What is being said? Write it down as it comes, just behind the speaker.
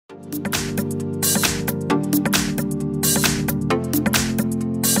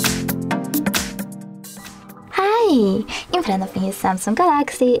Hi! In front of me is Samsung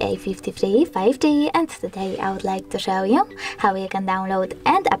Galaxy A53 5G, and today I would like to show you how you can download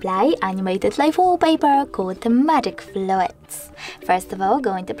and apply animated live wallpaper called Magic Fluids. First of all,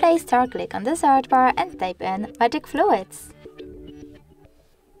 go into Play Store, click on the search bar and type in Magic Fluids.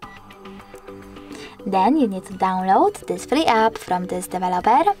 Then you need to download this free app from this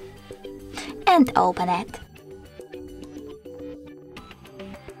developer and open it.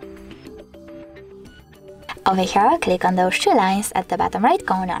 Over here, click on those two lines at the bottom right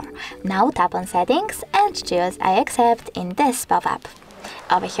corner. Now tap on Settings and choose I accept in this pop-up.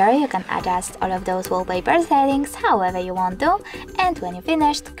 Over here, you can adjust all of those wallpaper settings however you want to, and when you're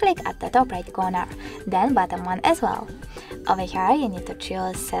finished, click at the top right corner, then bottom one as well. Over here, you need to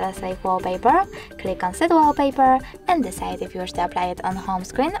choose Set as Live Wallpaper, click on Set Wallpaper, and decide if you wish to apply it on home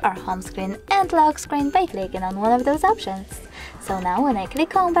screen or home screen and lock screen by clicking on one of those options. So now when I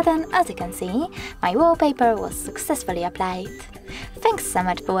click Home button, as you can see, my wallpaper was successfully applied. Thanks so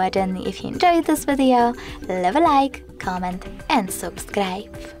much for watching. If you enjoyed this video, leave a like, comment and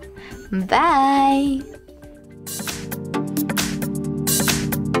subscribe. Bye!